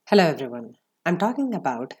Hello, everyone. I'm talking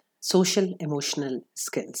about social emotional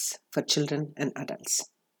skills for children and adults.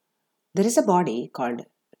 There is a body called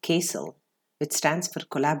CASEL, which stands for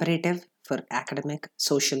Collaborative for Academic,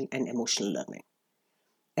 Social, and Emotional Learning.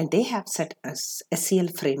 And they have set a SEL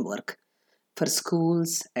framework for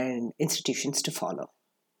schools and institutions to follow.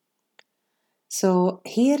 So,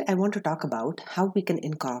 here I want to talk about how we can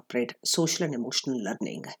incorporate social and emotional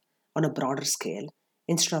learning on a broader scale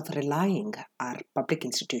instead of relying our public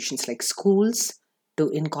institutions like schools to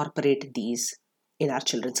incorporate these in our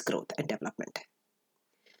children's growth and development.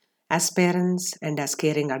 As parents and as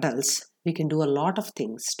caring adults, we can do a lot of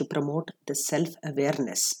things to promote the self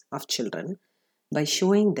awareness of children by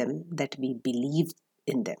showing them that we believe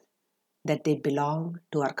in them, that they belong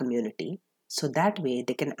to our community, so that way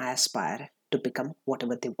they can aspire to become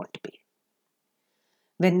whatever they want to be.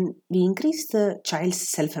 When we increase the child's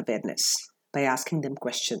self awareness by asking them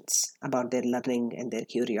questions about their learning and their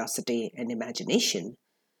curiosity and imagination,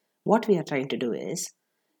 what we are trying to do is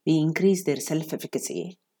we increase their self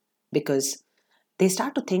efficacy because they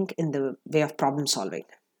start to think in the way of problem solving,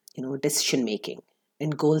 decision making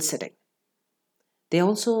and goal setting. They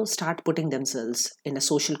also start putting themselves in a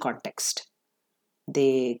social context.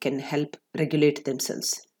 They can help regulate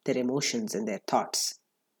themselves, their emotions, and their thoughts.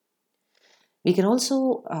 We can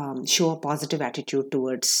also show a positive attitude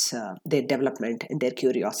towards their development and their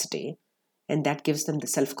curiosity, and that gives them the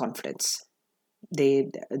self confidence.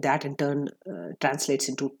 That in turn translates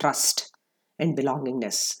into trust and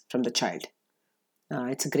belongingness from the child.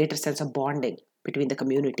 It's a greater sense of bonding between the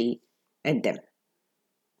community and them.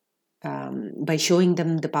 By showing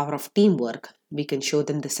them the power of teamwork, we can show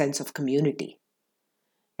them the sense of community.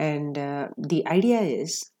 And the idea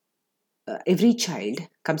is every child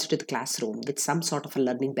comes to the classroom with some sort of a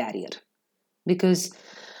learning barrier because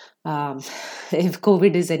um, if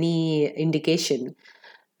COVID is any indication,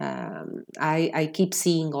 I keep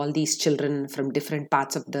seeing all these children from different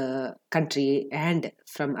parts of the country and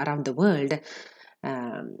from around the world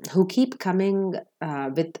who keep coming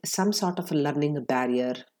with some sort of a learning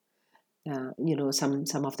barrier.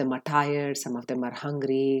 Some of them are tired, some of them are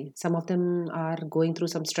hungry, some of them are going through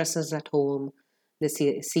some stresses at home.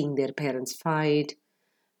 Seeing their parents fight.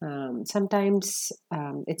 Sometimes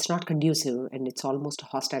it's not conducive and it's almost a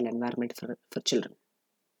hostile environment for children.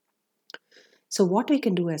 So, what we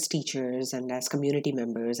can do as teachers and as community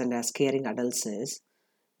members and as caring adults is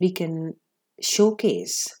we can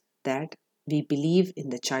showcase that we believe in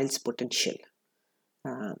the child's potential,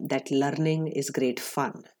 that learning is great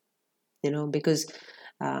fun, because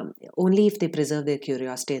only if they preserve their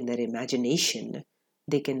curiosity and their imagination,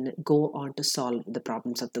 they can go on to solve the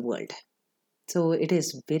problems of the world. So it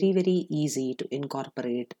is very, very easy to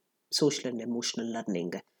incorporate social and emotional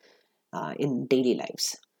learning in daily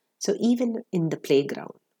lives. So even in the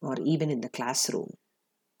playground or even in the classroom,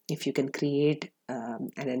 if you can create an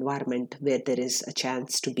environment where there is a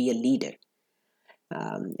chance to be a leader,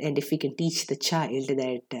 and if we can teach the child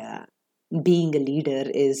that being a leader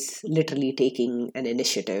is literally taking an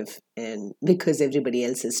initiative, and because everybody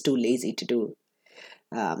else is too lazy to do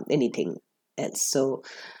anything else. So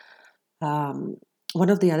um, one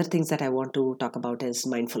of the other things that I want to talk about is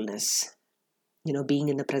mindfulness. Being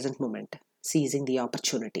in the present moment, seizing the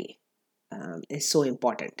opportunity is so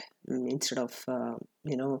important. Instead of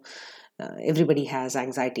everybody has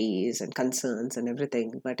anxieties and concerns and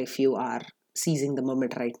everything, but if you are seizing the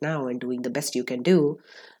moment right now and doing the best you can do,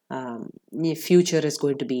 your future is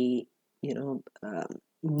going to be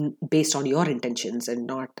based on your intentions and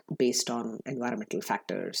not based on environmental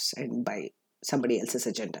factors and by somebody else's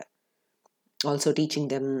agenda. Also teaching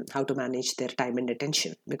them how to manage their time and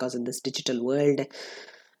attention, because in this digital world,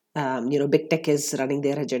 big tech is running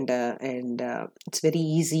their agenda, and it's very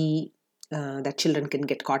easy that children can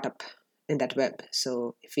get caught up in that web.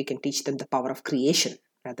 So if we can teach them the power of creation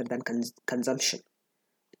rather than consumption,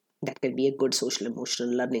 that can be a good social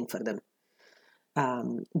emotional learning for them.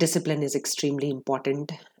 Discipline is extremely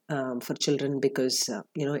important for children, because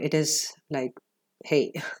it is like,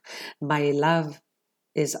 hey, my love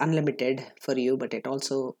is unlimited for you, but it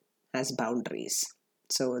also has boundaries.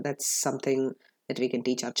 So that's something that we can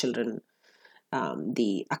teach our children,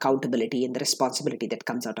 the accountability and the responsibility that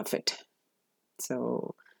comes out of it.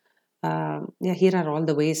 So yeah, here are all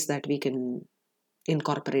the ways that we can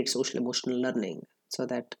incorporate social emotional learning so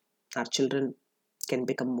that our children can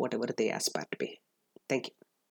become whatever they aspire to be. Thank you.